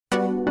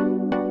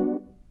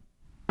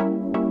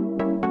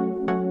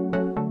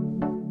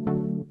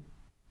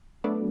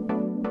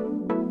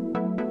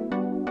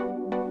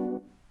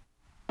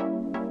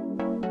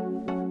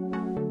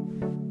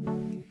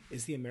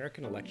Is the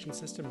American election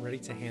system ready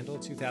to handle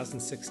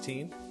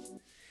 2016?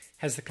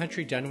 Has the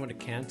country done what it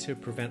can to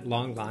prevent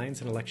long lines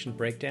and election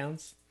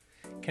breakdowns?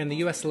 Can the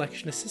U.S.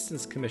 Election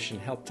Assistance Commission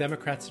help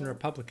Democrats and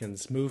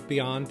Republicans move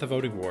beyond the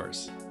voting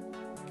wars?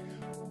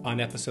 On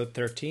episode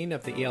 13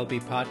 of the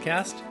ELB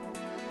podcast,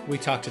 we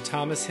talk to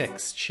Thomas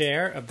Hicks,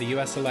 chair of the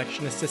U.S.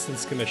 Election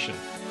Assistance Commission,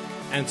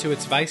 and to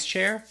its vice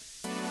chair,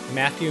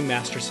 Matthew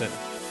Masterson.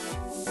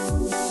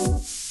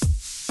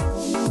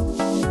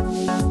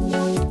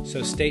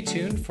 So stay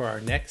tuned for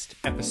our next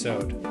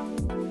episode.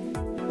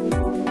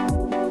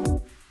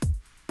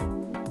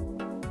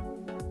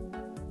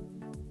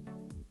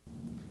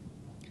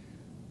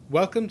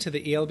 Welcome to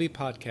the ELB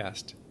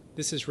podcast.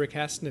 This is Rick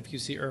Haston of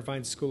UC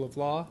Irvine School of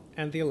Law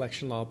and the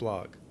Election Law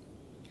blog.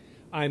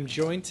 I'm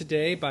joined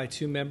today by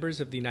two members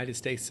of the United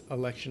States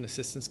Election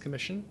Assistance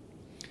Commission.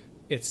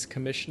 Its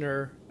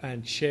commissioner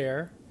and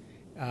chair,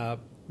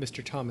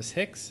 Mr. Thomas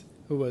Hicks,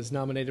 who was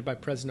nominated by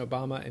President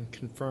Obama and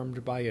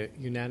confirmed by a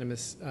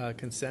unanimous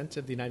consent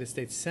of the United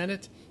States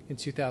Senate in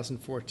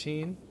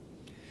 2014.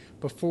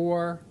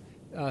 Before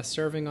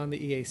serving on the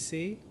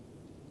EAC,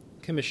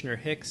 Commissioner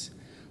Hicks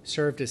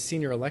served as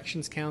Senior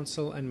Elections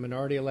Counsel and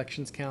Minority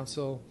Elections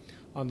Counsel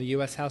on the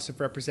U.S. House of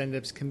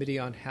Representatives Committee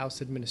on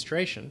House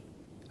Administration,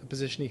 a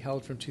position he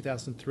held from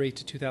 2003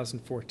 to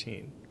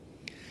 2014.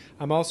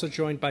 I'm also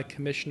joined by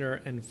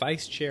Commissioner and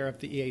Vice Chair of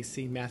the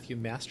EAC, Matthew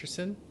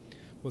Masterson,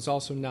 was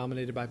also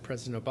nominated by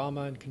President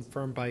Obama and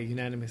confirmed by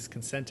unanimous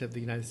consent of the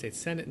United States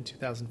Senate in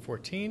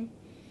 2014.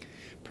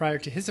 Prior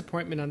to his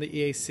appointment on the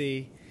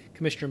EAC,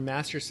 Commissioner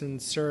Masterson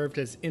served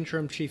as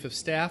Interim Chief of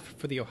Staff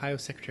for the Ohio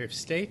Secretary of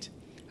State,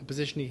 a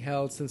position he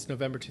held since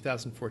November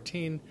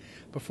 2014.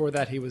 Before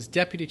that, he was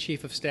Deputy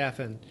Chief of Staff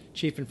and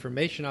Chief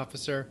Information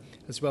Officer,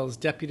 as well as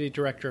Deputy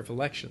Director of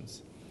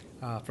Elections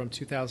from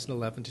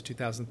 2011 to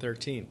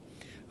 2013.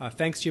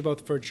 Thanks to you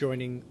both for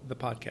joining the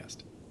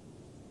podcast.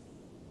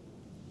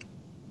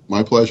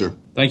 My pleasure.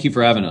 Thank you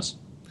for having us.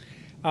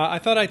 I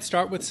thought I'd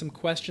start with some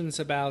questions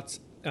about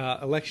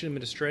election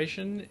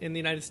administration in the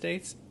United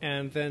States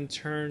and then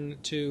turn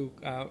to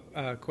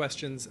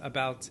questions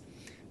about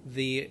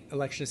the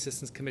Election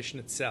Assistance Commission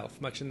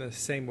itself, much in the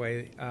same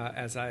way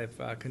as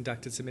I've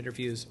conducted some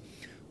interviews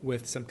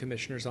with some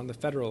commissioners on the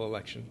Federal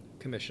Election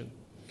Commission.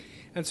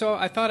 And so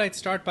I thought I'd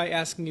start by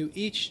asking you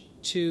each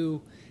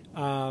to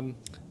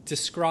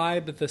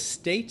describe the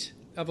state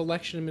of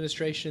election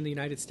administration in the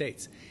United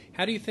States.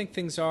 How do you think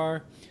things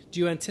are? Do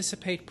you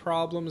anticipate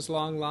problems,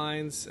 long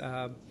lines,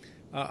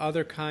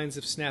 other kinds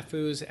of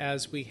snafus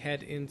as we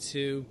head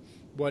into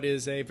what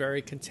is a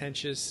very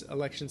contentious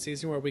election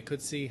season where we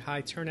could see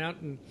high turnout?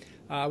 And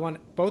I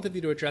want both of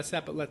you to address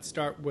that, but let's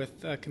start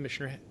with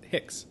Commissioner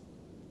Hicks.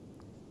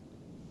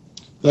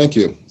 Thank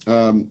you.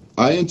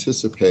 I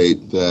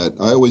anticipate that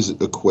I always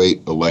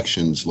equate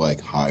elections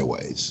like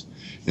highways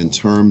in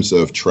terms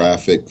of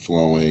traffic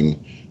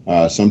flowing.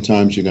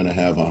 Sometimes you're going to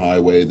have a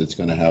highway that's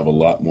going to have a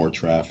lot more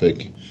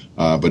traffic,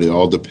 but it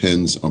all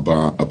depends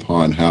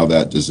upon how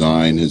that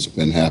design has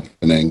been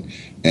happening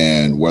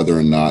and whether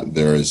or not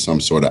there is some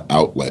sort of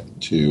outlet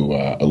to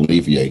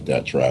alleviate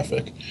that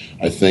traffic.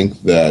 I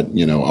think that,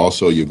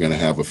 also you're going to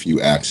have a few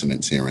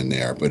accidents here and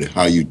there, but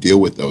how you deal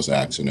with those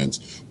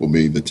accidents will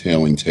be the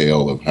telling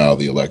tale of how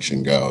the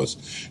election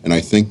goes. And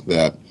I think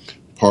that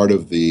part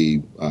of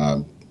the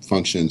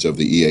functions of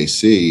the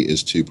EAC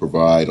is to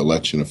provide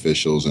election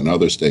officials and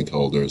other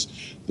stakeholders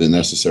the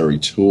necessary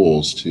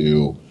tools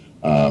to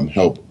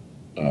help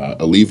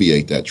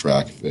alleviate that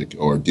traffic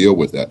or deal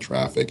with that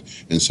traffic.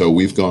 And so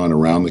we've gone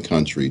around the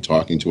country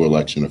talking to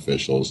election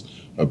officials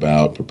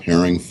about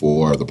preparing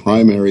for the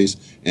primaries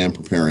and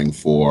preparing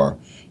for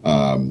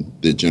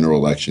the general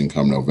election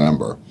come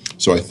November.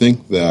 So I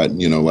think that,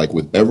 like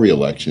with every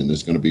election,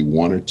 there's going to be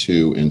one or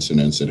two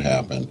incidents that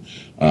happen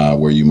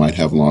where you might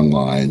have long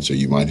lines or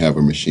you might have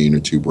a machine or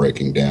two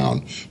breaking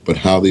down. But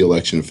how the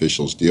election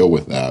officials deal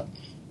with that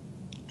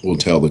will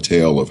tell the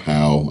tale of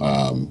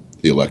how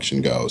the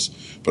election goes.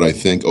 But I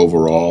think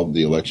overall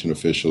the election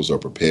officials are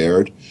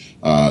prepared.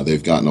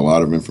 They've gotten a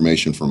lot of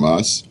information from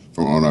us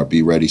on our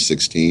Be Ready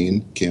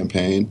 16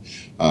 campaign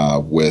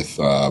with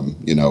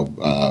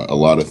a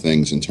lot of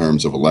things in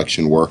terms of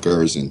election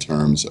workers, in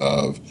terms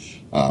of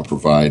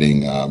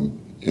providing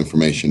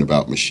information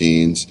about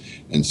machines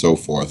and so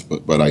forth.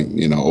 But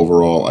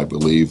overall, I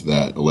believe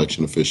that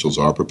election officials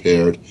are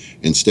prepared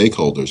and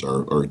stakeholders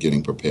are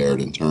getting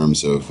prepared in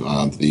terms of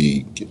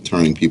the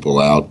turning people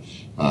out,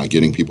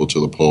 getting people to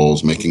the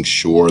polls, making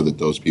sure that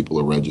those people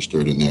are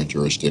registered in their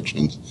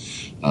jurisdictions.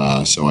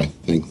 So I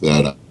think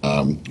that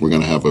we're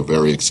going to have a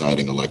very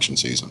exciting election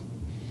season.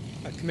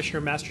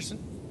 Commissioner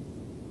Masterson?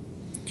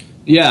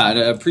 Yeah, I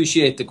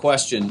appreciate the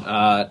question.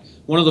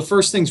 One of the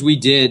first things we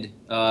did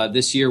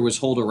this year was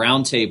hold a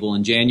roundtable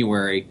in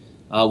January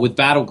with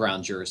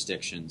battleground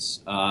jurisdictions.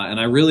 And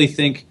I really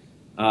think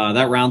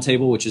that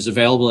roundtable, which is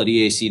available at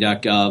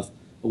eac.gov,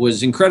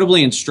 was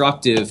incredibly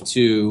instructive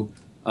to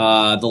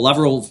the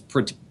level of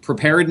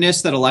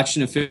preparedness that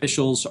election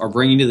officials are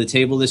bringing to the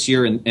table this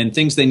year and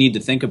things they need to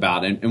think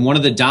about. And one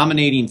of the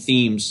dominating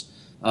themes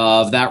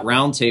of that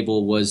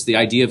roundtable was the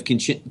idea of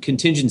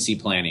contingency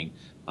planning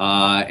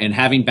and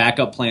having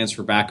backup plans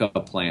for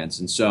backup plans.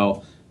 And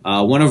so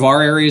one of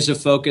our areas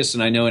of focus,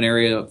 and I know an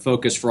area of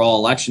focus for all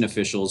election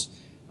officials,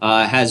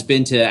 has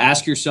been to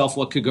ask yourself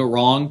what could go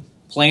wrong,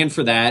 plan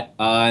for that,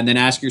 and then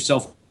ask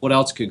yourself what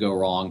else could go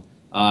wrong,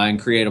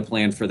 and create a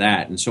plan for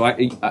that. And so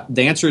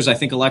the answer is I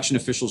think election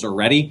officials are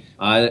ready.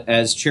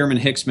 As Chairman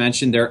Hicks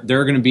mentioned, there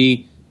are going to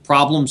be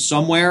problems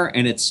somewhere,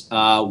 and it's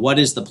what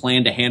is the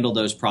plan to handle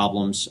those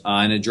problems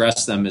and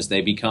address them as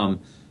they become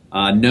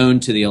known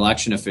to the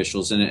election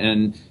officials.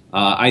 And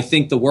I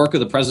think the work of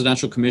the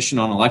Presidential Commission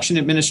on Election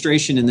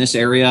Administration in this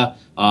area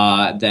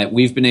that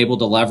we've been able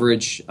to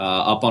leverage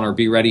up on our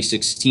Be Ready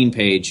 16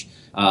 page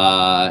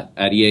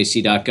at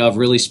eac.gov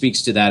really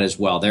speaks to that as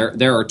well.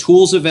 There are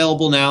tools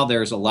available now.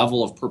 There's a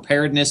level of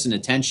preparedness and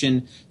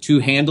attention to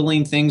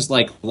handling things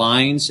like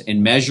lines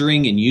and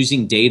measuring and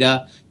using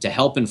data to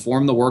help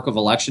inform the work of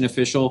election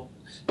officials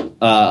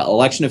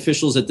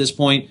at this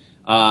point,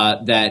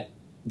 that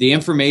the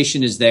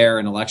information is there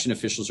and election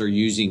officials are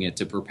using it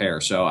to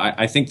prepare. So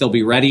I think they'll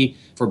be ready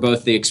for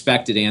both the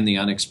expected and the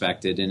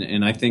unexpected.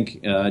 And I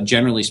think,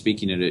 generally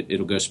speaking,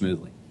 it'll go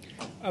smoothly.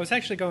 I was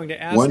actually going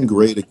to ask.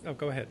 Oh,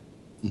 go ahead.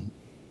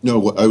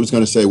 No, I was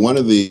going to say one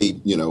of the,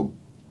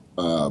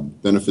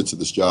 benefits of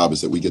this job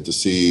is that we get to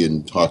see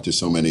and talk to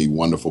so many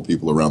wonderful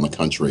people around the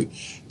country.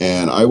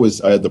 And I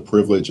had the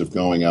privilege of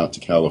going out to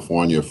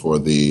California for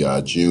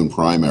the June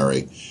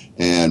primary.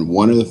 And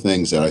one of the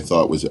things that I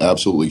thought was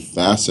absolutely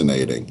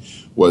fascinating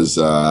was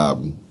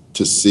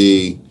to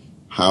see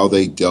how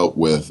they dealt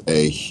with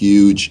a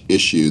huge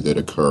issue that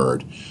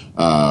occurred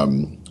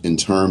in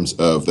terms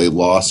of they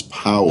lost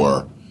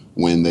power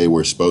when they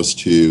were supposed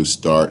to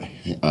start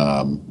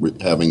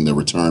having the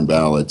return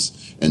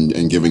ballots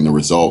and giving the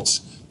results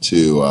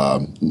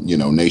to,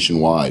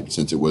 nationwide,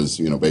 since it was,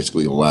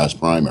 basically the last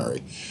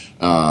primary.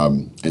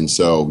 And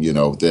so,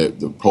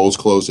 the polls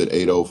closed at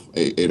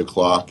 8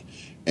 o'clock,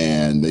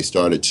 and they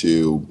started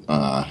to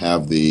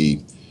have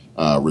the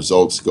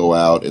results go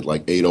out at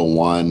like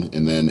 8:01,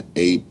 and then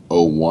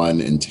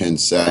 8:01 and 10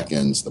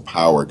 seconds, the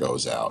power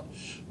goes out.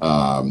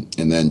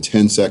 And then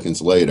 10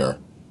 seconds later,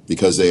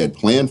 because they had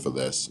planned for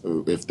this,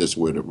 if this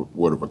would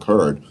have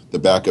occurred, the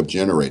backup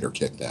generator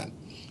kicked in.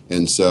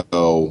 And so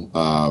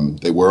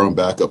they were on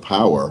backup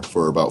power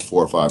for about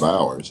 4 or 5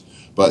 hours,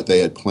 but they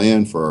had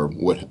planned for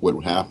what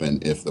would happen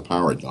if the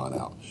power had gone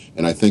out.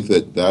 And I think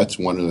that that's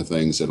one of the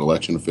things that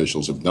election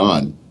officials have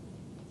done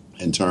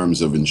in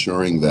terms of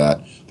ensuring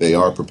that they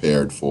are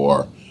prepared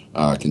for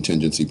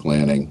contingency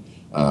planning.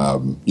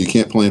 You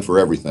can't plan for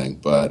everything,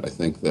 but I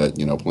think that,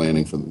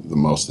 planning for the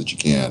most that you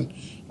can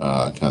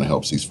kind of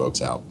helps these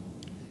folks out.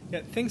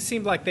 Yeah, things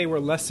seemed like they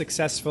were less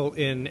successful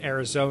in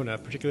Arizona,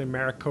 particularly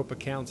Maricopa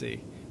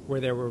County,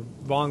 where there were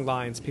long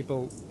lines,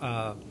 people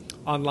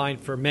online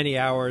for many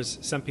hours,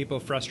 some people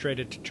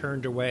frustrated,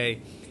 turned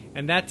away.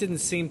 And that didn't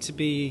seem to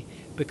be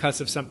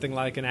because of something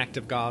like an act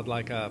of God,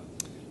 like a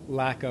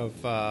lack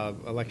of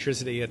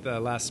electricity at the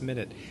last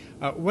minute.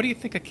 What do you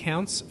think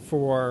accounts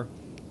for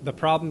the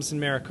problems in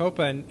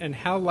Maricopa, and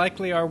how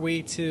likely are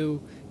we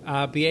to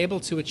be able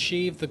to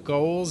achieve the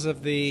goals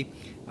of the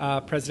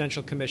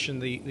Presidential Commission,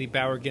 the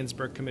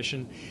Bauer-Ginsburg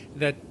Commission,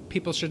 that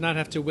people should not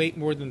have to wait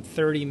more than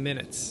 30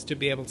 minutes to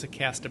be able to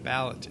cast a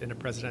ballot in a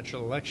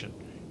presidential election?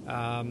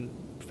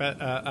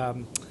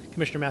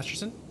 Commissioner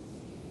Masterson?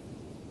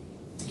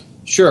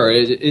 Sure.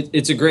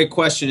 It's a great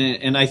question,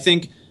 and I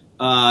think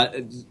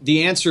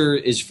the answer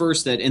is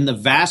first that in the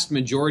vast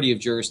majority of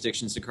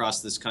jurisdictions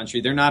across this country,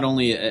 they're not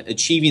only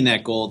achieving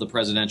that goal of the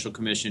Presidential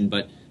Commission,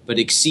 but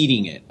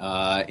exceeding it.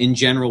 In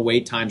general,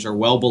 wait times are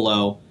well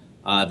below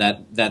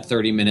that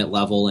 30-minute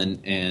level,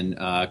 and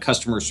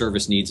customer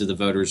service needs of the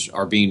voters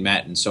are being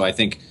met. And so I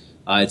think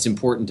it's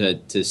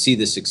important to see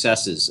the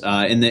successes.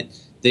 And that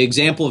the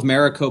example of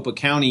Maricopa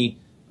County,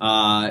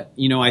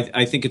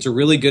 I think it's a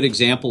really good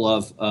example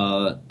of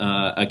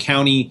a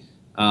county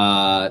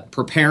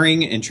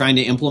preparing and trying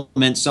to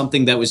implement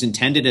something that was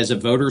intended as a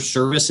voter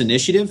service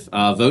initiative,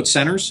 vote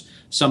centers,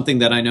 something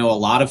that I know a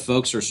lot of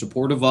folks are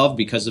supportive of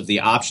because of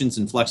the options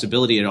and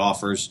flexibility it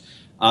offers,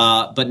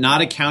 but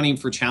not accounting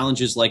for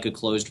challenges like a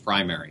closed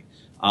primary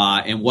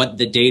and what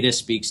the data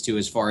speaks to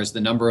as far as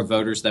the number of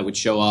voters that would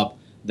show up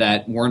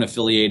that weren't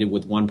affiliated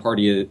with one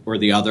party or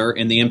the other,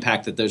 and the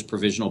impact that those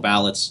provisional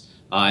ballots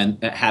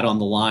had on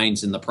the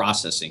lines and the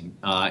processing.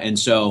 And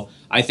so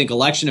I think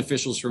election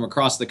officials from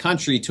across the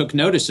country took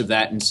notice of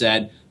that and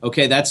said,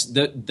 okay,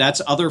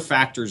 that's other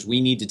factors we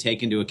need to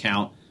take into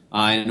account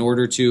in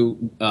order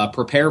to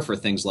prepare for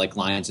things like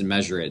lines and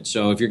measure it.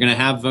 So if you're going to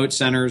have vote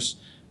centers,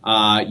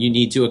 you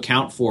need to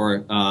account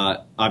for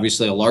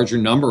obviously a larger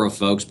number of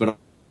folks, but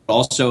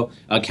also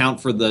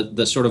account for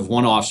the sort of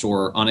one-offs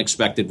or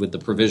unexpected with the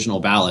provisional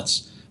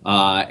ballots.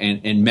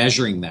 And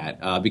measuring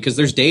that because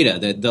there's data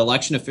that the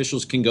election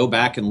officials can go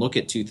back and look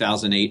at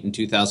 2008 and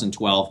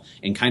 2012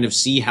 and kind of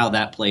see how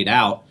that played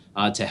out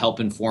to help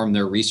inform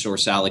their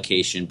resource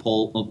allocation,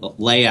 poll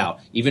layout,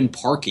 even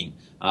parking.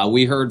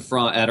 We heard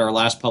at our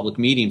last public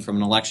meeting from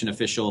an election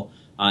official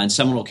in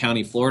Seminole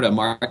County, Florida,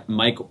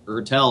 Mike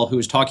Ertel, who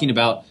was talking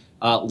about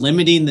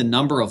limiting the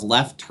number of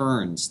left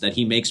turns that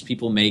he makes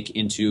people make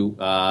into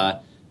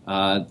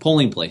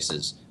polling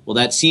places. Well,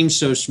 that seems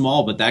so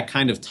small, but that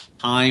kind of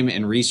time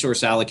and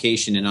resource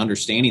allocation and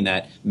understanding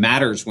that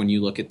matters when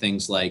you look at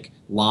things like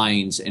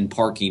lines and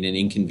parking and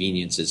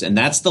inconveniences. And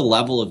that's the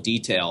level of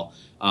detail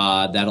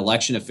that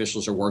election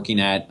officials are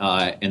working at,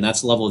 and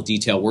that's the level of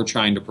detail we're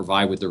trying to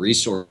provide with the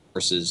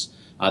resources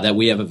that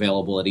we have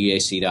available at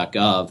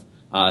eac.gov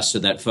so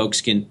that folks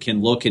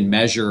can look and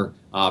measure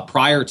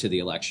prior to the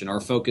election.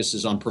 Our focus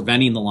is on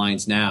preventing the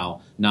lines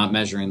now, not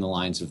measuring the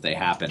lines if they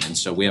happen. And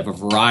so we have a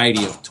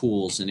variety of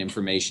tools and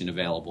information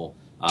available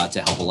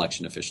to help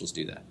election officials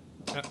do that.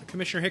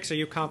 Commissioner Hicks, are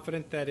you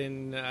confident that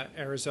in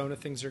Arizona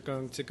things are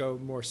going to go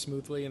more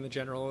smoothly in the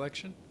general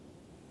election?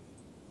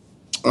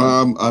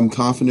 I'm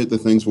confident that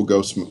things will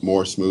go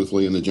more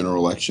smoothly in the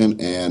general election,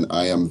 and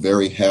I am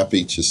very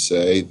happy to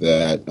say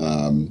that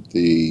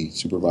the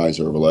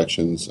Supervisor of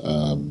Elections,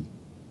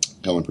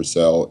 Helen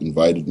Purcell,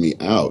 invited me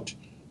out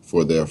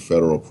for their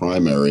federal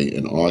primary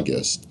in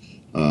August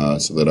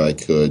so that I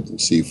could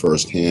see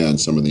firsthand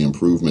some of the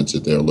improvements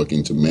that they're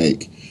looking to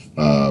make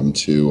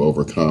to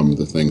overcome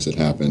the things that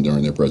happened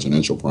during their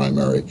presidential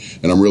primary.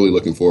 And I'm really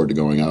looking forward to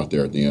going out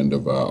there at the end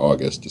of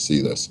August to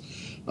see this.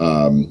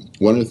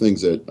 One of the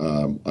things that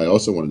I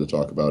also wanted to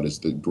talk about is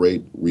the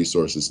great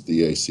resources that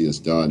the EAC has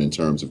done in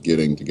terms of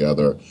getting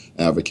together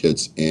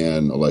advocates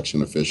and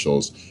election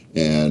officials.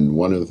 And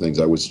one of the things,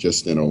 I was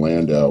just in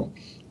Orlando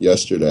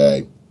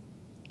yesterday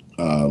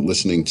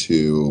listening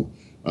to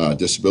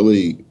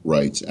disability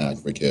rights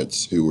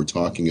advocates who were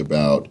talking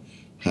about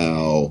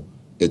how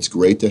it's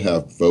great to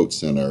have vote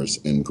centers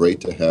and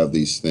great to have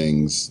these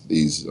things,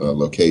 these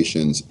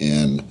locations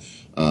in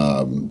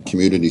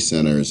community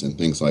centers and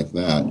things like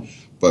that.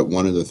 But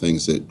one of the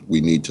things that we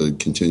need to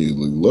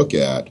continually look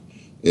at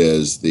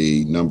is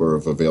the number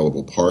of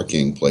available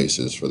parking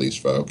places for these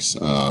folks,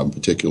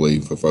 particularly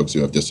for folks who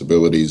have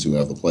disabilities, who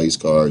have the place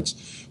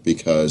cards,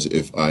 because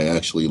if I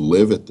actually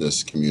live at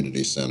this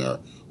community center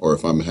or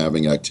if I'm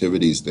having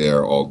activities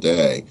there all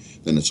day,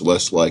 then it's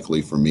less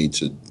likely for me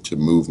to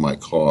move my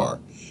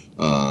car.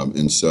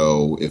 And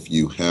so if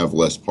you have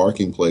less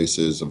parking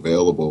places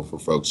available for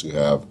folks who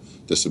have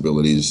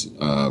disabilities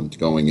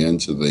going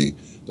into the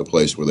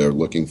place where they're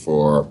looking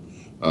for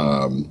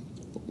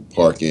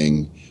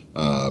parking,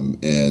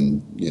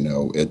 and, you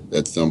know,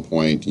 at some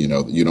point, you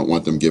know, you don't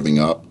want them giving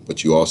up,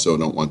 but you also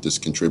don't want this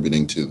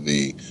contributing to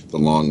the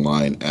long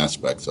line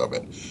aspects of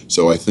it.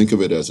 So I think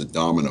of it as a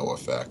domino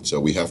effect. So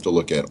we have to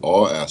look at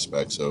all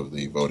aspects of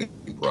the voting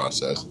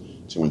process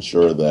to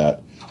ensure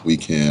that we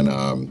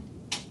can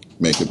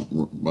make it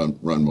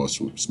run more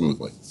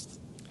smoothly.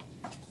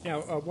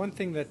 Now, one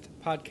thing that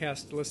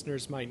podcast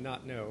listeners might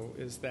not know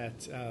is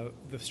that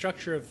the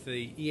structure of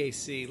the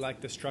EAC,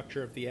 like the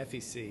structure of the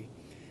FEC,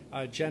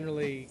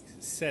 generally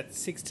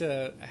seeks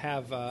to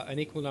have an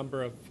equal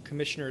number of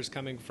commissioners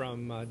coming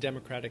from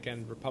Democratic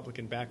and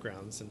Republican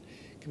backgrounds. And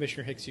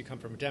Commissioner Hicks, you come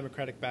from a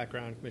Democratic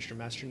background. Commissioner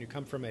Masterson, you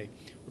come from a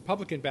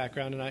Republican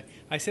background. And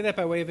I say that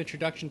by way of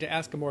introduction to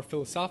ask a more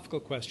philosophical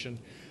question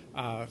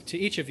to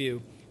each of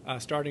you,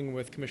 starting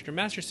with Commissioner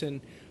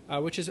Masterson,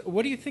 which is,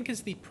 what do you think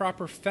is the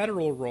proper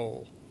federal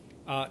role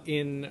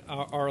in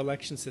our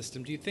election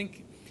system? Do you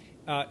think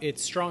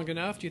it's strong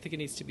enough? Do you think it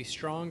needs to be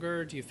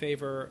stronger? Do you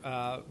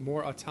favor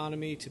more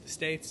autonomy to the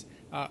states?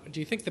 Do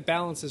you think the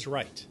balance is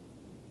right?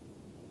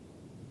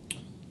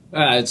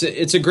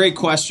 It's a great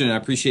question. I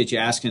appreciate you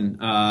asking.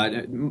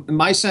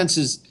 My sense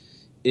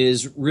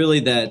is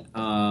really that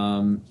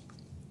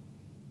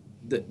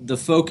the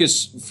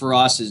focus for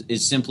us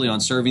is simply on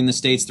serving the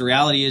states. The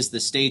reality is the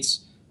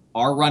states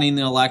are running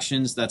the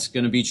elections. That's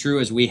going to be true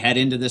as we head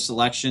into this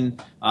election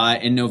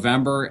in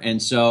November.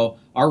 And so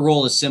our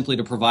role is simply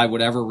to provide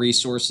whatever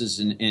resources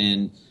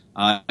and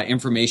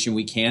information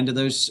we can to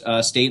those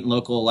state and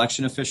local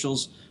election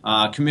officials.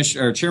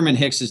 Chairman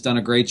Hicks has done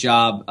a great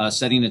job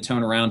setting a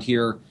tone around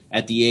here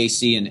at the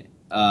EAC and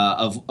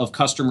of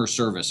customer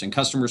service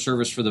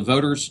for the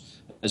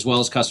voters, as well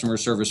as customer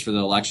service for the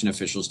election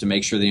officials to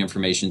make sure the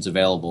information is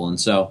available. And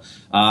so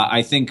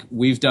I think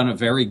we've done a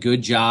very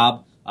good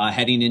job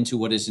heading into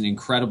what is an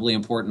incredibly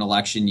important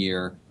election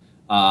year,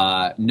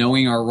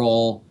 knowing our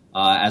role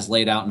as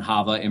laid out in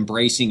HAVA,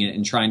 embracing it,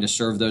 and trying to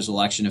serve those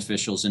election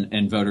officials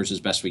and voters as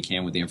best we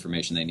can with the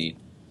information they need.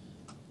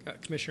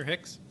 Commissioner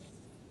Hicks?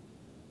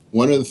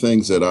 One of the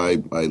things that I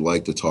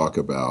like to talk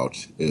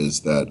about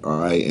is that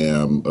I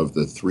am, of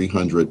the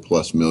 300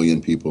 plus million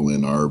people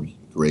in our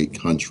great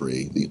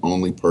country, the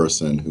only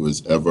person who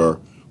has ever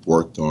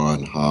worked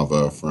on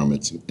HAVA from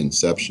its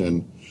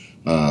inception,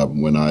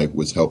 when I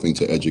was helping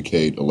to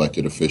educate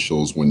elected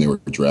officials when they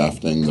were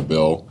drafting the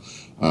bill,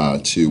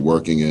 to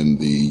working in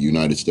the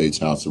United States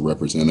House of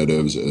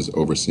Representatives as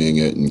overseeing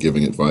it and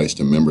giving advice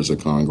to members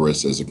of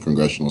Congress as a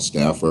congressional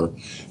staffer,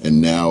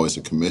 and now as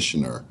a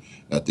commissioner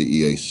at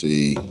the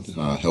EAC,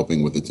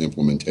 helping with its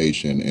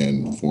implementation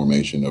and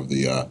formation of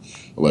the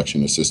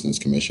Election Assistance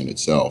Commission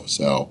itself.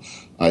 So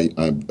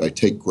I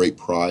take great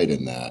pride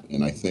in that,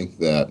 and I think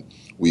that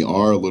we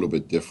are a little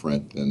bit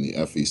different than the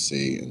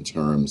FEC in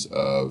terms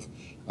of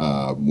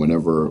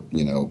whenever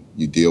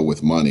you deal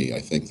with money. I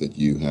think that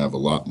you have a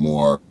lot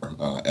more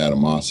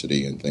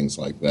animosity and things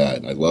like that.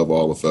 And I love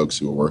all the folks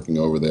who are working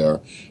over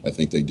there. I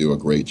think they do a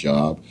great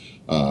job,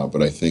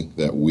 but I think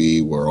that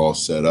we were all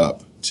set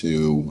up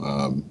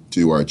to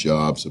do our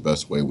jobs the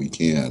best way we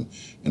can.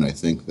 And I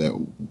think that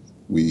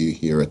we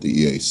here at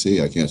the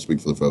EAC, I can't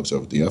speak for the folks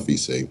over at the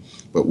FEC,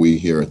 but we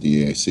here at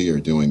the EAC are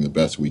doing the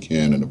best we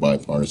can in a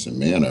bipartisan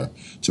manner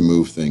to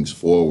move things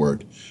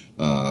forward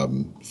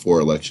for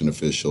election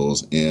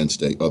officials and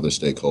other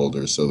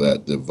stakeholders so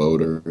that the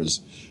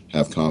voters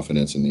have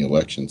confidence in the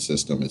election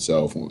system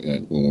itself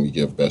when we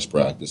give best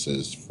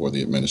practices for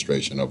the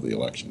administration of the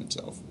election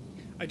itself.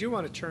 I do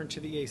want to turn to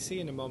the EAC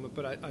in a moment,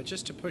 but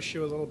just to push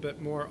you a little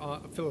bit more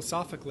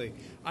philosophically,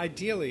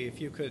 ideally, if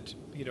you could,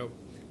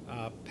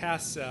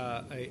 pass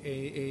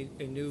a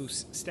new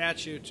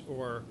statute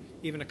or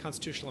even a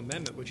constitutional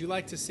amendment, would you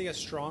like to see a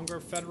stronger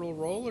federal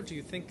role, or do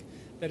you think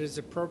that it's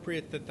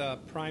appropriate that the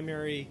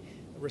primary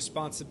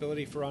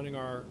responsibility for running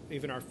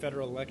even our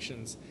federal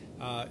elections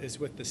is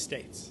with the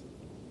states?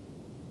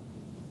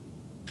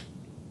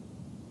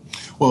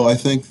 Well, I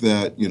think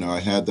that, I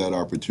had that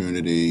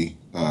opportunity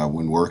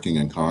when working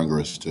in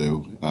Congress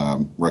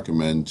to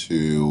recommend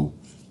to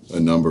a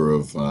number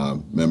of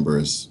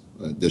members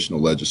additional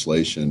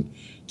legislation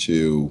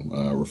to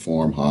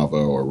reform HAVA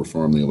or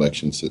reform the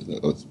election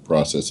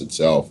process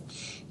itself.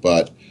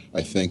 But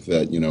I think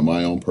that,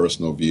 my own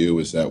personal view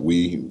is that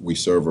we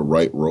serve a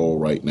right role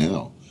right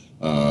now.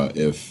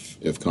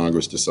 If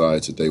Congress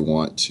decides that they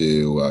want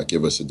to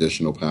give us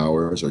additional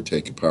powers or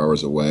take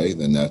powers away,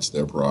 then that's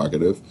their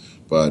prerogative.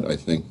 But I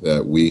think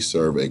that we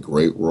serve a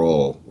great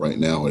role right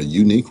now, a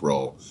unique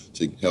role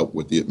to help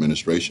with the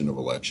administration of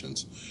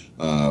elections.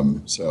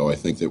 So I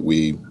think that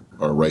we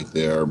are right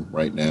there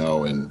right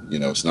now, and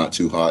it's not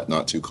too hot,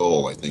 not too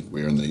cold. I think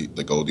we're in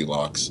the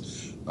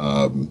Goldilocks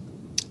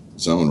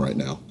zone right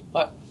now.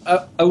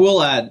 I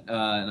will add,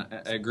 and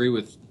I agree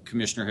with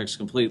Commissioner Hicks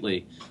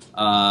completely,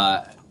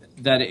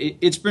 that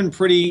it's been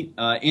pretty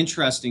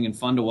interesting and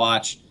fun to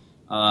watch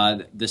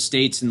the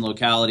states and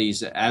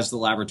localities as the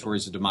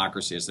laboratories of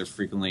democracy, as they're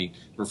frequently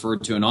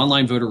referred to. And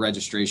online voter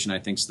registration, I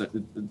think, is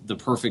the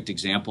perfect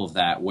example of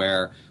that,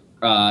 where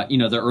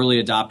the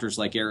early adopters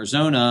like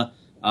Arizona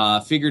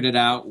figured it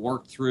out,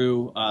 worked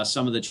through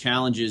some of the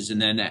challenges,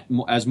 and then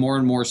as more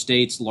and more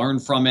states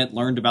learned from it,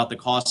 learned about the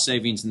cost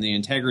savings and the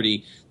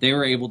integrity, they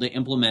were able to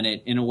implement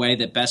it in a way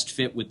that best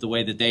fit with the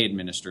way that they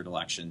administered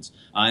elections.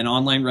 And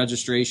online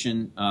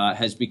registration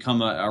has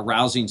become a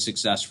rousing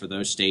success for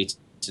those states,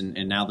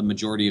 and now the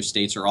majority of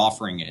states are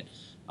offering it.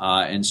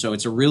 And so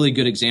it's a really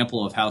good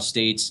example of how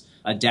states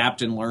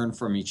adapt and learn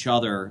from each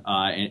other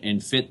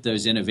and fit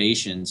those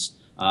innovations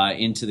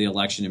into the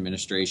election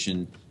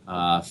administration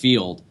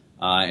field.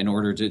 In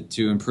order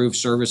to improve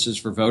services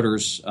for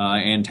voters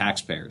and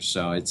taxpayers.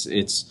 So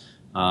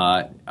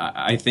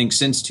I think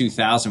since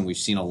 2000, we've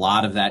seen a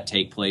lot of that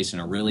take place in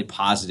a really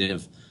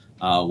positive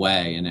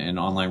way, and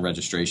online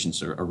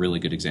registrations are a really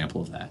good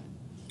example of that.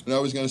 And I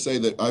was going to say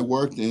that I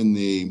worked in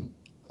the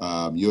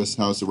U.S.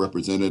 House of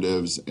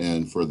Representatives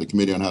and for the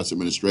Committee on House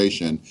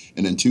Administration,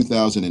 and in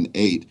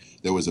 2008,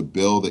 there was a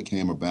bill that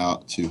came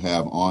about to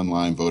have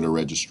online voter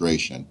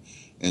registration.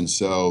 And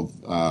so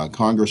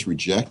Congress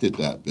rejected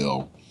that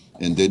bill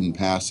and didn't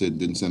pass it,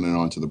 didn't send it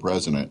on to the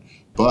president.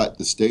 But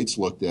the states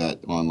looked at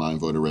online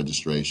voter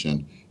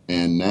registration,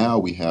 and now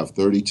we have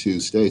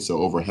 32 states, so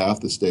over half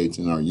the states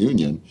in our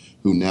union,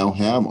 who now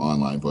have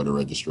online voter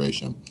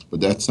registration. But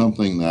that's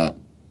something that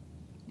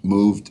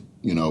moved,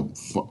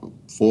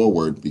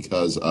 forward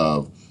because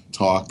of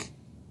talk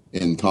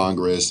in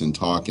Congress and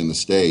talk in the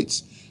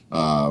states.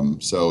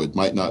 So it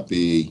might not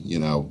be,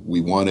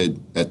 we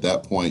wanted at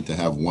that point to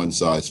have one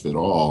size fit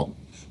all,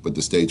 but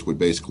the states would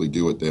basically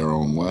do it their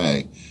own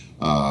way.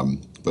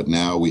 But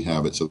now we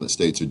have it so that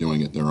states are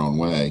doing it their own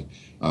way,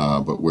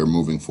 but we're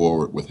moving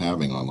forward with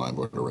having online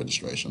voter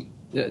registration.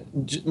 Let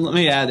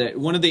me add that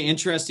one of the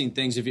interesting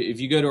things, if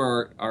you go to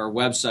our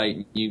website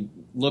and you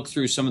look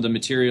through some of the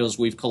materials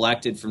we've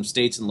collected from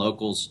states and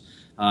locals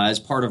as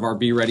part of our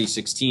Be Ready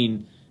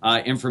 16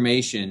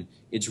 information,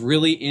 it's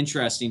really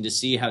interesting to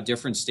see how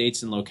different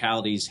states and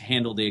localities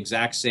handle the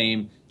exact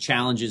same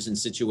challenges and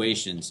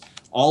situations,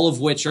 all of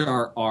which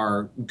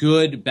are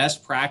good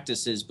best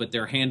practices, but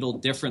they're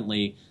handled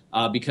differently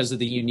because of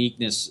the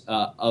uniqueness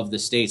of the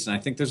states. And I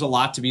think there's a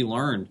lot to be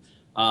learned,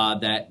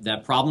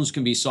 that problems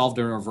can be solved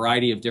in a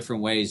variety of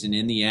different ways, and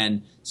in the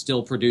end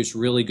still produce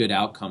really good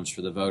outcomes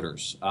for the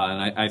voters.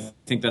 And I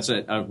think that's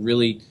a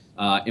really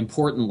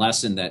important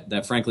lesson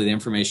that frankly the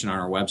information on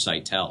our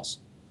website tells.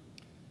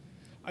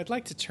 I'd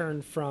like to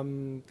turn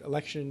from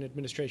election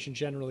administration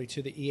generally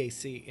to the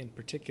EAC in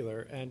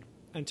particular, and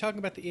talking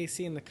about the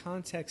EAC in the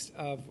context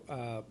of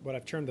what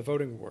I've termed the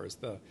voting wars,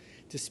 the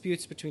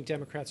disputes between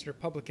Democrats and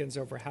Republicans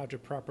over how to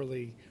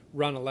properly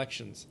run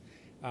elections,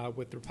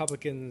 with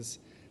Republicans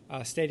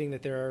stating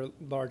that there are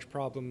large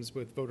problems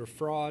with voter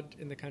fraud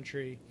in the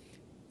country,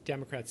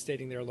 Democrats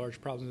stating there are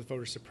large problems with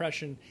voter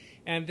suppression.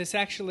 And this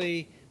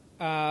actually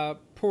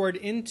poured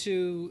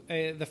into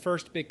the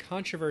first big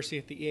controversy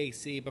at the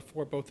EAC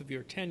before both of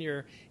your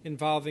tenure,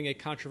 involving a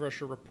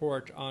controversial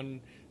report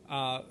on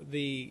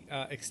the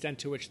extent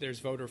to which there's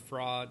voter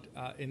fraud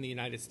in the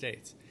United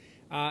States.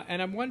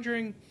 And I'm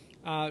wondering,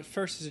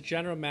 first as a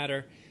general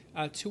matter,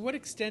 to what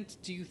extent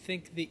do you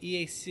think the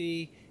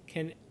EAC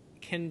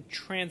can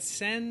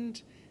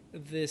transcend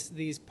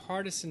these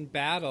partisan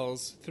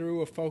battles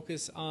through a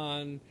focus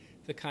on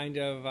the kind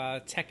of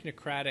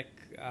technocratic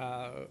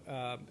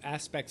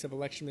aspects of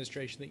election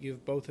administration that you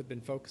both have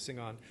been focusing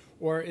on?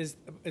 Or is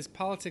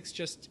politics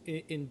just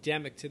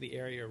endemic to the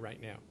area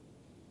right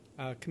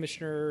now?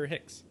 Commissioner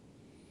Hicks.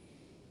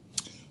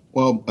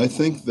 Well, I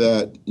think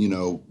that,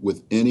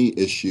 with any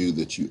issue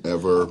that you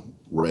ever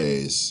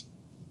raise,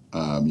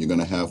 you're going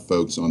to have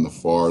folks on the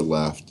far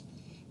left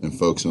and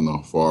folks on the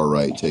far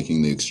right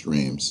taking the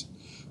extremes.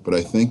 But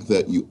I think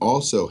that you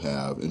also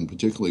have, and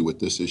particularly with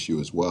this issue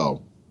as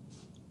well,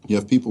 you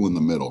have people in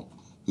the middle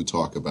who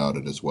talk about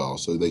it as well.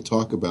 So they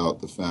talk about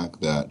the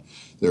fact that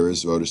there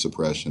is voter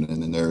suppression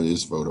and then there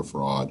is voter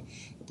fraud,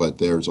 but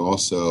there's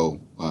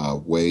also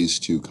ways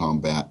to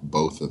combat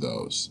both of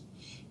those.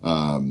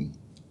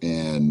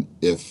 And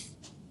if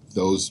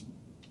those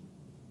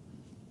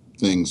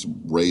things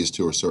raised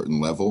to a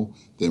certain level,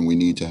 then we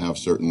need to have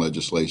certain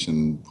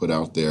legislation put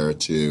out there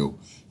to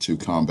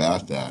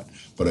combat that.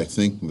 But I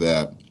think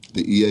that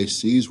the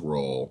EAC's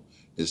role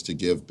is to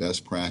give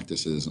best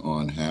practices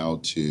on how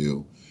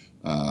to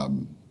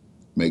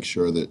make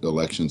sure that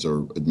elections are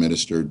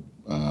administered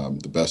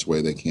the best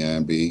way they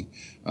can be,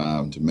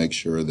 to make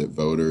sure that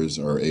voters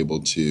are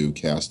able to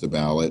cast a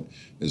ballot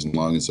as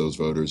long as those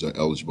voters are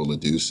eligible to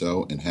do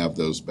so, and have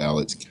those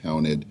ballots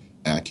counted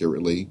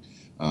accurately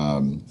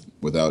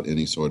without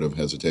any sort of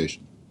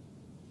hesitation.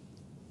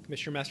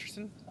 Commissioner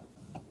Masterson?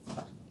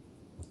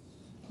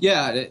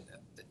 Yeah,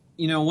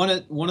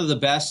 one of the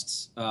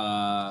best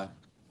parts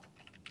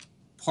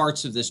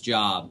of this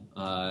job,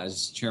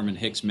 as Chairman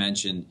Hicks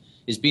mentioned,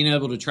 is being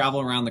able to travel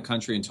around the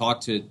country and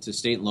talk to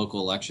state and local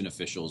election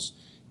officials.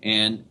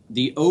 And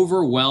the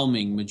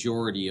overwhelming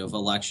majority of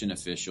election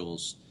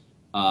officials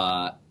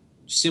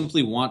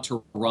simply want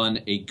to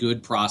run a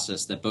good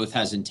process that both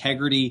has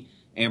integrity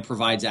and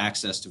provides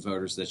access to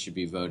voters that should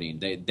be voting.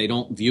 They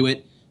don't view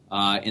it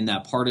in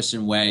that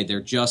partisan way.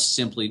 They're just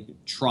simply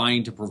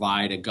trying to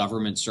provide a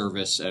government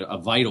service, a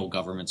vital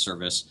government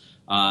service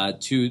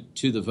to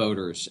the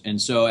voters.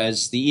 And so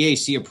as the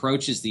EAC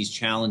approaches these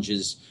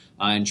challenges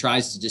and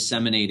tries to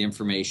disseminate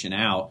information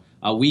out,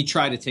 we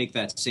try to take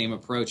that same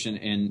approach.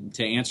 And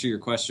to answer your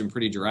question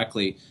pretty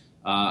directly,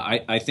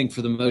 I think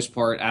for the most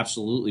part,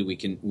 absolutely,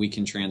 we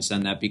can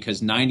transcend that,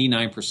 because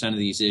 99% of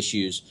these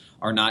issues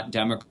are not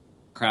Democrat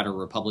or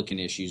Republican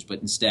issues,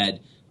 but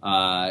instead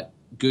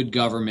good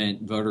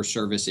government, voter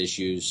service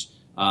issues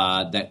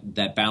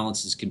that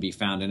balances can be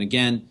found. And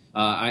again,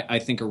 I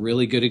think a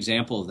really good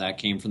example of that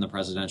came from the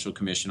Presidential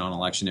Commission on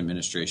Election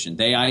Administration.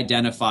 They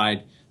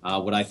identified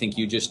what I think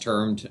you just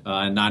termed,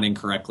 not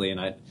incorrectly,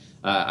 and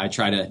I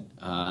try to,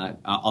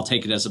 I'll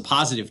take it as a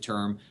positive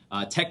term,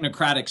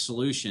 technocratic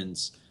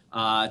solutions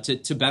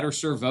to better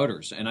serve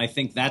voters. And I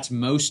think that's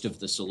most of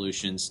the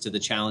solutions to the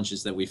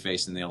challenges that we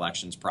face in the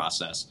elections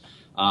process.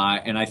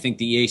 And I think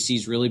the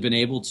EAC's really been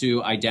able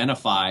to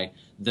identify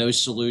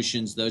those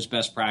solutions, those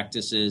best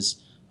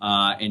practices,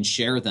 and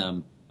share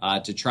them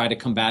to try to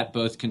combat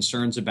both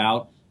concerns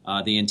about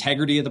the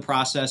integrity of the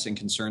process and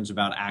concerns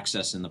about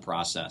access in the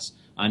process.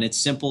 And it's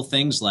simple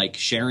things like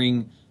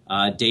sharing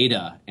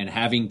data and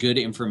having good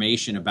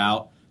information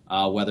about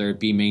whether it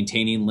be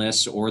maintaining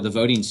lists or the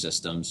voting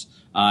systems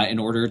in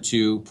order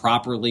to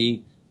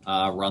properly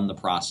run the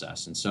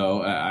process. And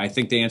so I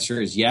think the answer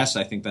is yes.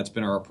 I think that's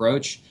been our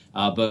approach.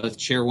 Both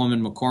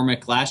Chairwoman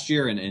McCormick last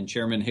year and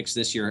Chairman Hicks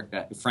this year,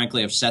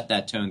 frankly, have set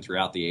that tone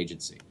throughout the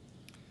agency.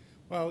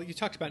 Well, you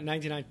talked about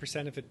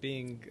 99% of it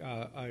being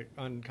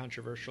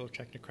uncontroversial,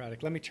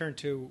 technocratic. Let me turn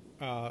to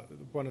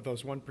one of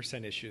those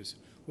 1% issues,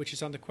 which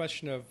is on the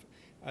question of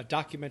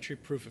documentary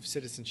proof of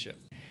citizenship.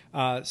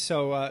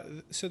 So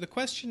the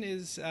question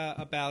is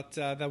about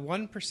the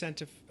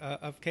 1%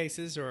 of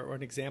cases, or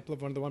an example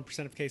of one of the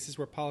 1% of cases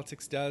where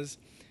politics does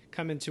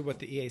come into what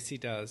the EAC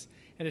does,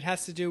 and it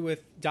has to do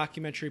with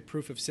documentary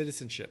proof of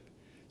citizenship.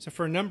 So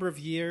for a number of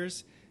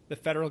years, the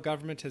federal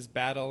government has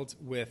battled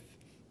with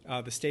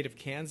the state of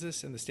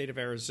Kansas and the state of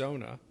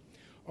Arizona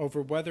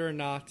over whether or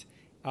not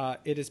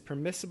it is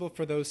permissible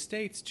for those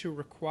states to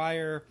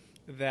require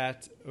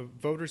that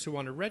voters who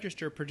want to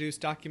register produce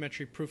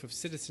documentary proof of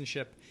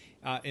citizenship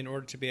in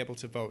order to be able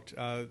to vote.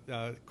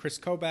 Chris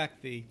Kobach,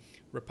 the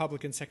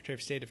Republican Secretary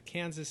of State of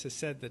Kansas, has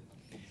said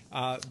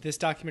that this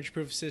documentary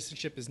proof of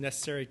citizenship is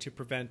necessary to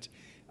prevent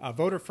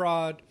voter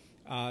fraud.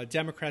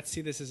 Democrats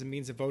see this as a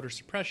means of voter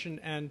suppression,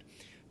 and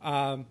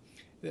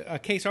a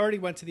case already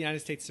went to the United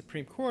States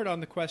Supreme Court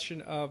on the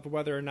question of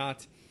whether or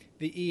not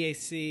the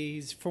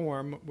EAC's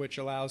form, which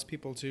allows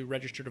people to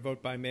register to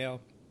vote by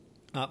mail,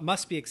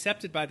 must be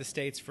accepted by the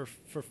states for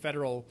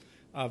federal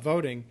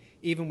voting,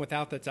 even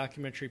without that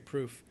documentary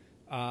proof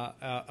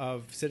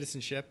of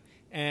citizenship.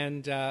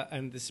 And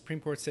the Supreme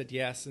Court said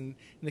yes. And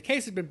the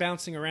case had been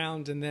bouncing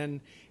around, and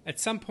then at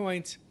some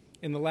point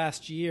in the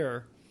last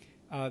year,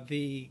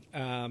 the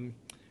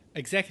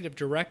executive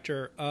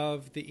director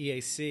of the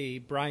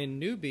EAC, Brian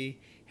Newby,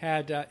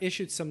 had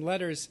issued some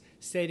letters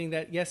stating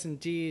that, yes,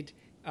 indeed,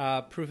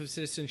 proof of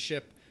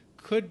citizenship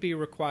could be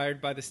required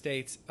by the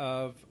states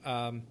of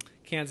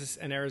Kansas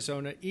and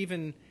Arizona,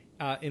 even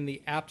in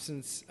the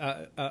absence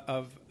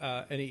of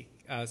any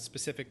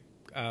specific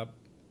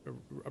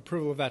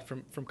approval of that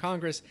from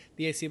Congress.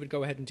 The EAC would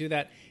go ahead and do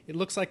that. It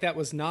looks like that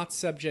was not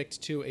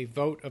subject to a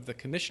vote of the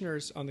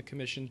commissioners on the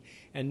commission,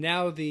 and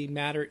now the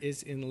matter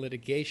is in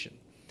litigation.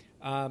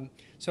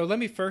 So let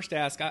me first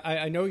ask,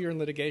 I know you're in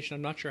litigation.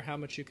 I'm not sure how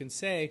much you can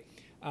say.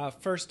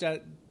 First,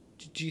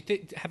 do you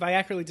think, have I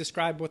accurately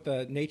described what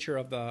the nature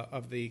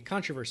of the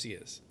controversy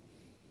is?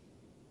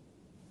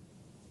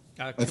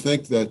 I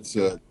think that's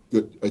good.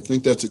 I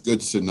think that's a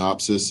good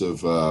synopsis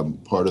of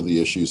part of the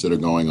issues that are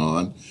going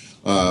on.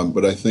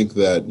 But I think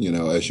that,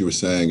 as you were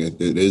saying, it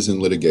is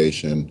in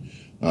litigation,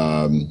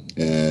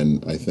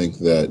 and I think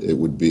that it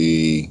would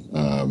be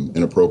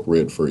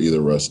inappropriate for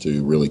either of us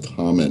to really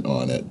comment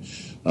on it.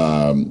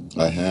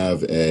 I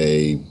have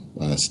a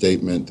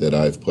statement that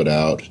I've put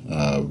out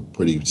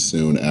pretty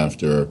soon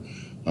after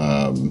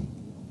Mr.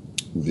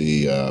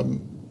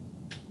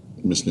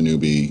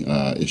 Newby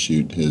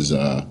issued his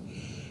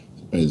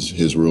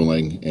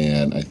ruling,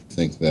 and I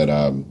think that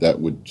that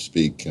would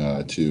speak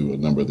to a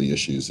number of the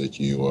issues that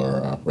you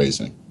are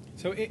raising.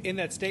 So in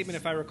that statement,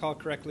 if I recall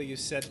correctly, you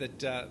said that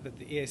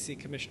the EAC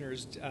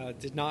commissioners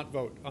did not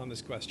vote on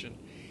this question.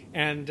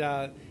 And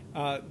the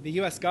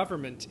U.S.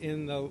 government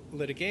in the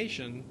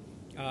litigation,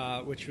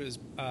 which was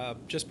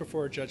just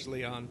before Judge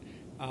Leon,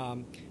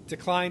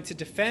 declined to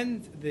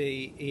defend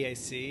the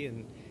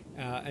EAC,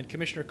 and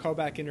Commissioner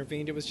Kobach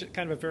intervened. It was just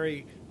kind of a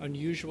very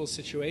unusual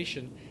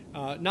situation.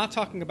 Not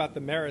talking about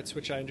the merits,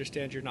 which I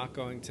understand you're not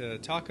going to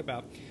talk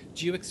about,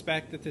 do you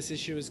expect that this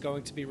issue is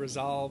going to be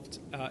resolved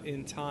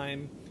in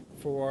time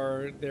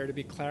for there to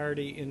be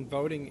clarity in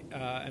voting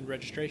and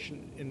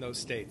registration in those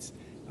states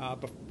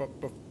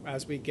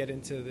as we get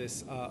into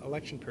this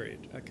election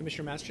period?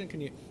 Commissioner Masterson,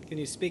 can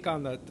you speak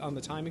on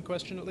the timing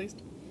question at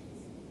least?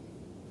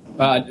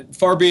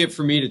 Far be it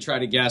for me to try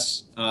to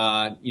guess,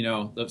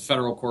 the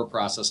federal court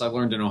process. I've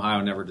learned in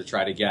Ohio never to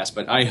try to guess,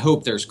 but I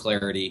hope there's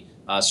clarity.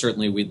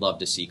 Certainly, we'd love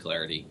to see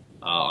clarity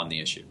on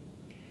the issue.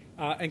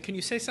 And can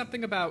you say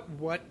something about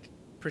what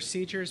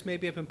procedures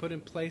maybe have been put in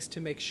place to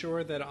make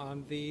sure that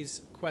on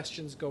these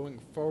questions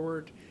going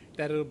forward,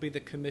 that it'll be the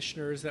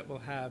commissioners that will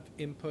have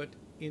input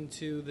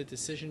into the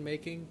decision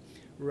making,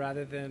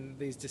 rather than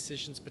these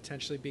decisions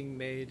potentially being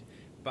made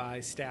by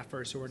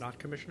staffers who are not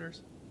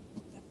commissioners?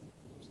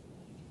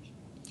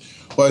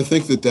 Well, I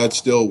think that that's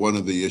still one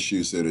of the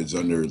issues that is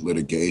under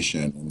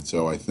litigation, and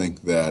so I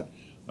think that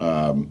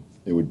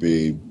it would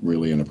be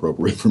really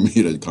inappropriate for me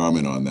to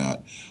comment on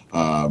that.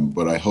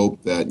 But I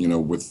hope that,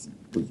 with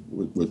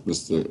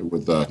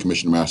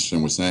Commissioner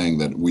Masterson was saying,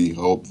 that we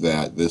hope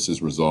that this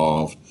is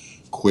resolved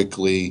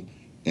quickly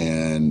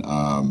and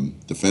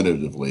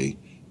definitively,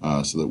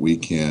 so that we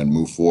can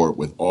move forward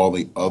with all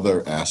the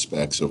other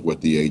aspects of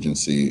what the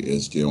agency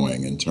is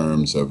doing in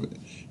terms of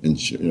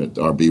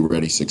our Be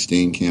Ready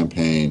 16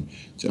 campaign,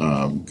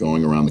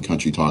 going around the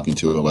country talking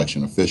to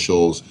election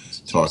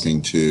officials,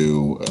 talking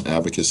to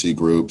advocacy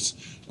groups,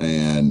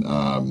 and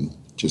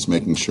just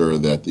making sure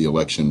that the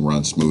election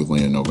runs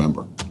smoothly in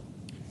November.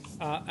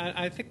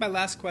 I think my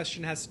last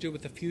question has to do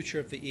with the future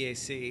of the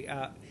EAC.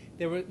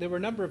 There were a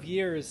number of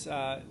years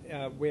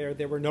where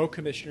there were no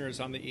commissioners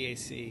on the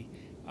EAC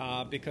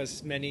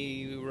because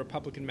many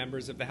Republican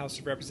members of the House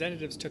of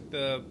Representatives took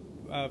the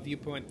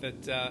viewpoint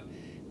that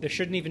there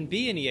shouldn't even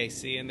be an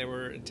EAC, and there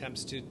were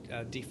attempts to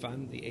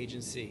defund the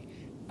agency.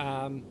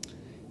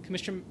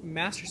 Commissioner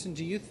Masterson,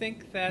 do you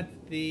think that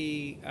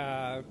the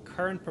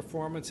current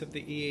performance of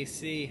the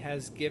EAC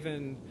has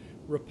given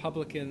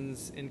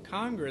Republicans in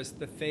Congress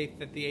the faith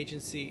that the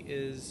agency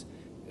is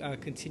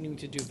continuing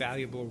to do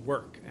valuable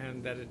work,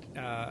 and that it,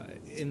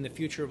 in the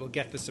future, will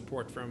get the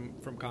support from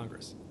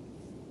Congress?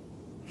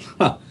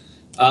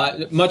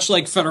 Much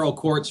like federal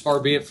courts, far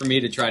be it for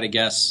me to try to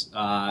guess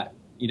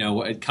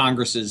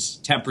Congress's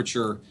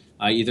temperature,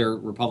 either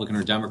Republican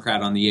or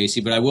Democrat, on the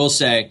EAC. But I will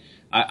say,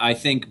 I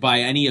think by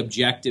any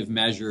objective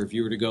measure, if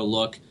you were to go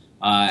look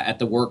at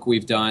the work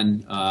we've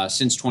done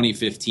since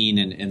 2015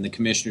 and the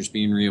commissioners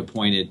being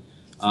reappointed,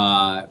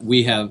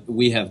 we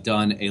have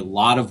done a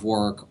lot of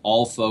work,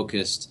 all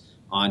focused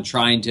on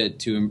trying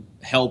to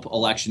help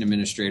election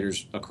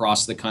administrators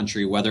across the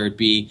country, whether it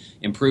be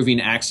improving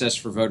access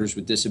for voters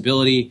with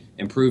disability,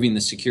 improving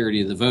the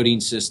security of the voting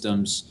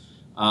systems,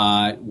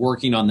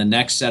 working on the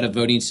next set of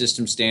voting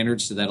system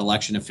standards so that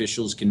election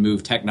officials can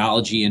move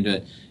technology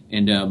into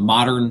a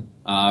modern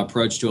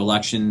approach to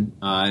election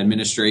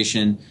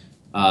administration,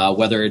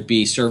 whether it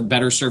be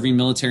better serving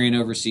military and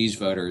overseas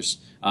voters.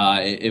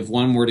 If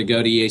one were to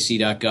go to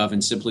EAC.gov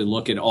and simply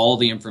look at all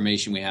the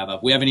information we have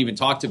up, we haven't even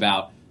talked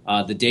about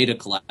the data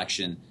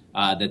collection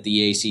that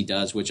the EAC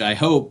does, which I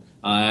hope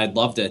I'd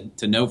love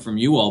to know from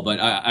you all, but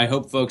I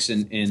hope folks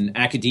in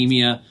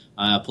academia,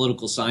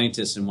 political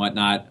scientists and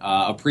whatnot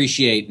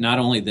appreciate not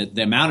only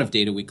the amount of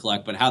data we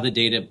collect, but how the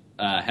data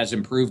has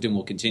improved and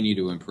will continue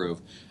to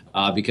improve.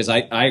 Because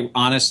I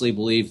honestly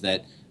believe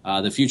that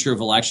the future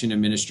of election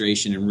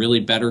administration and really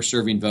better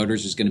serving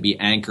voters is going to be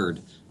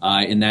anchored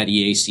in that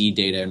EAC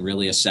data and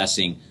really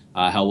assessing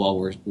how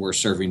well we're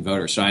serving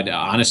voters. So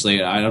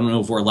honestly, I don't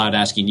know if we're allowed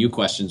asking you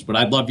questions, but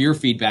I'd love your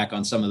feedback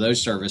on some of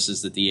those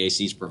services that the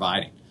EAC is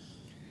providing.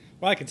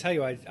 Well, I can tell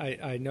you,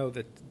 I know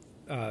that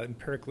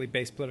empirically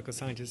based political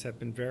scientists have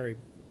been very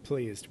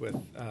pleased with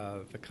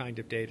the kind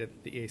of data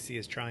that the EAC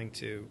is trying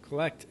to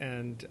collect,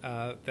 and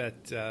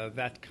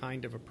that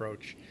kind of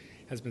approach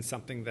has been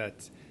something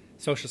that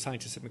social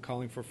scientists have been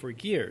calling for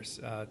years,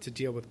 to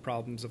deal with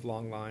problems of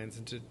long lines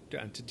and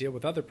to deal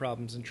with other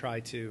problems and try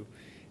to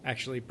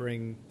actually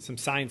bring some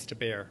science to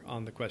bear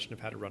on the question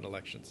of how to run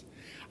elections.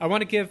 I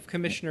want to give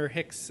Commissioner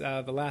Hicks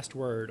the last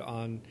word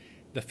on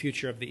the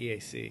future of the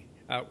EAC.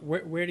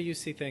 Where do you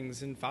see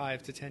things in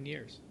 5 to 10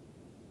 years?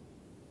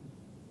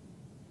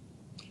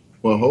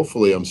 Well,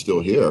 hopefully I'm still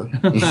here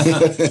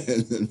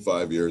in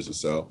 5 years or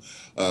so.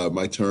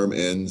 My term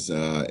ends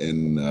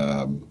in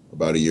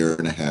about a year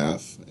and a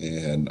half,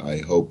 and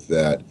I hope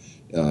that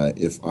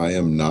if I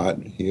am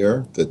not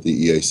here, that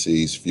the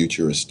EAC's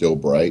future is still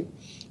bright.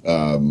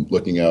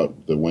 Looking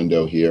out the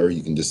window here,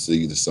 you can just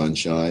see the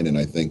sunshine, and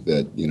I think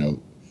that,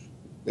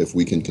 if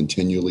we can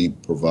continually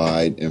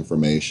provide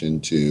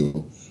information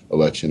to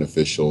election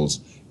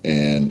officials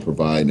and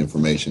provide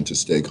information to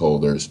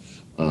stakeholders,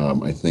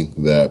 I think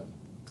that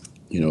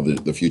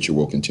the future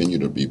will continue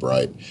to be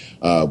bright.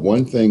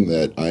 One thing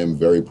that I am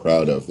very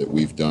proud of that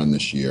we've done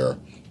this year,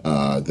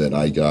 that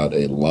I got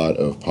a lot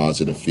of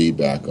positive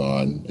feedback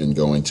on in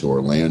going to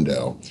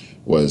Orlando,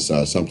 was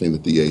something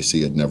that the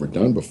EAC had never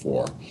done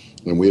before.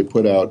 And we had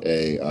put out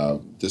a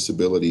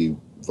disability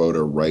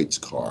voter rights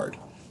card.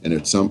 And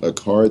it's a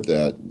card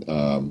that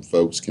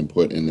folks can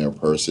put in their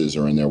purses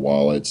or in their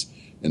wallets,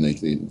 and they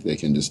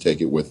can just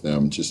take it with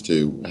them just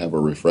to have a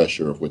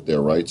refresher of what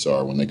their rights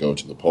are when they go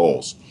to the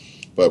polls.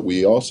 But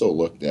we also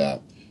looked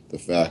at the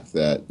fact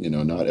that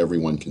not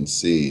everyone can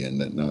see,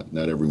 and that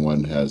not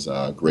everyone has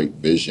great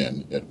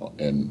vision,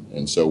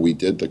 and so we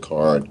did the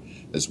card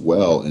as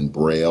well in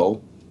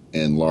Braille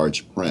and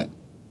large print.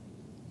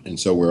 And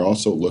so we're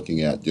also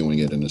looking at doing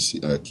it in a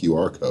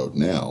QR code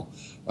now.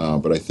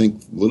 But I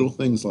think little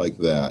things like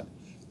that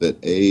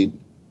aid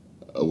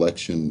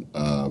election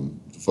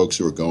folks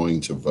who are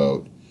going to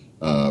vote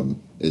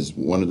is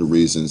one of the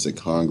reasons that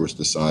Congress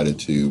decided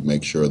to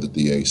make sure that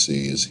the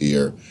EAC is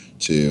here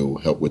to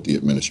help with the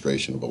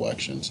administration of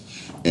elections.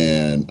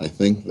 And I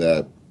think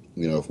that,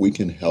 if we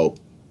can help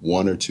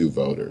one or two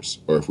voters,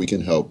 or if we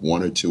can help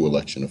one or two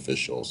election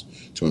officials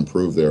to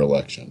improve their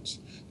elections,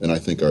 then I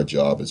think our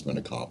job has been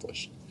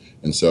accomplished.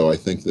 And so I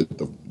think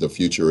that the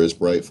future is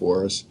bright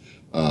for us.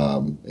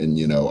 And,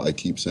 I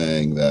keep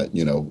saying that,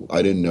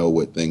 I didn't know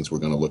what things were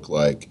going to look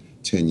like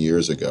 10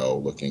 years ago.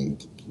 Looking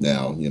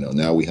now,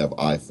 now we have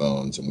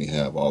iPhones and we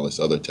have all this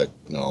other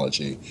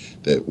technology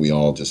that we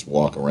all just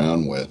walk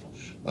around with.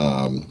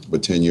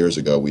 But 10 years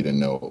ago, we didn't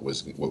know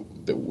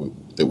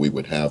that we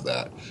would have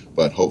that.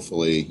 But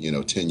hopefully,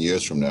 10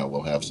 years from now,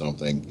 we'll have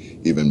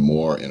something even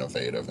more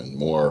innovative and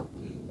more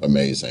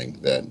amazing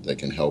that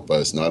can help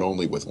us not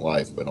only with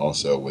life, but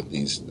also with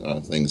these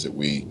things that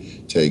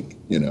we take,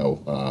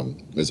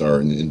 as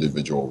our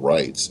individual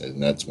rights,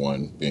 and that's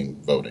one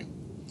being voting.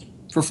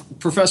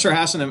 Professor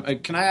Hassan,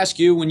 can I ask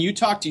you, when you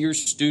talk to your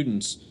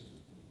students,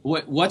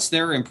 what's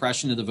their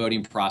impression of the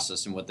voting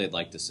process and what they'd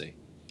like to see?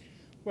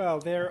 Well,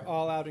 they're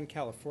all out in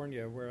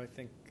California, where I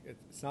think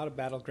it's not a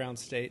battleground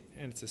state,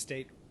 and it's a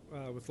state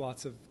with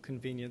lots of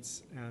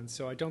convenience, and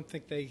so I don't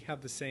think they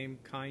have the same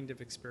kind of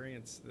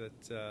experience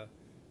that,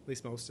 at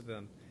least most of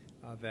them,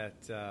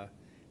 that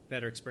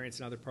are experienced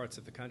in other parts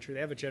of the country. They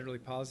have a generally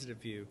positive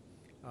view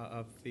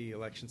of the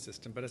election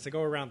system, but as I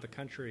go around the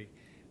country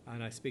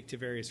and I speak to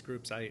various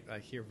groups, I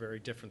hear very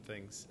different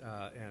things,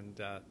 and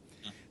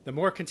the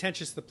more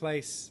contentious the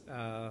place,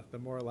 the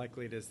more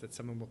likely it is that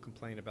someone will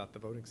complain about the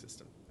voting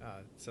system.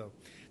 So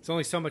it's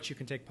only so much you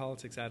can take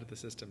politics out of the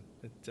system,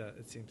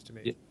 it seems to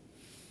me.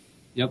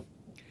 Yep.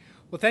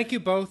 Well, thank you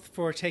both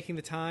for taking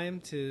the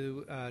time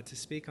to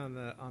speak on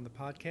the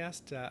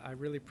podcast. I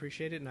really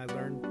appreciate it, and I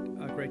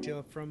learned a great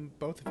deal from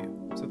both of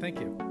you. So thank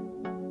you.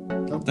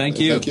 Thank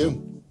you. Thank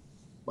you.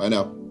 Bye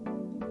now.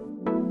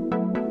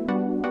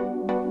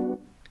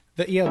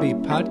 The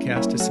ELB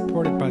podcast is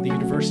supported by the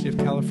University of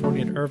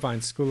California at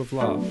Irvine School of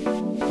Law,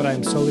 but I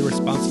am solely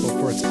responsible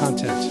for its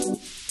content.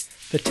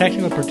 The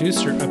technical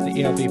producer of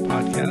the ELB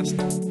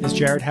podcast is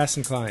Jared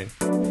Hassenklein.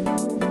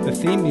 The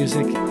theme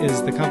music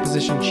is the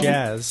composition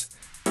Jazz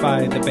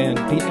by the band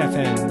Beat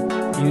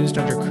FN, used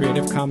under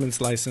Creative Commons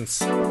license.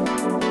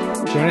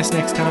 Join us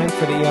next time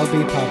for the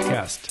ELB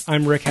podcast.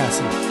 I'm Rick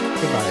Hassan.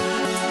 Goodbye.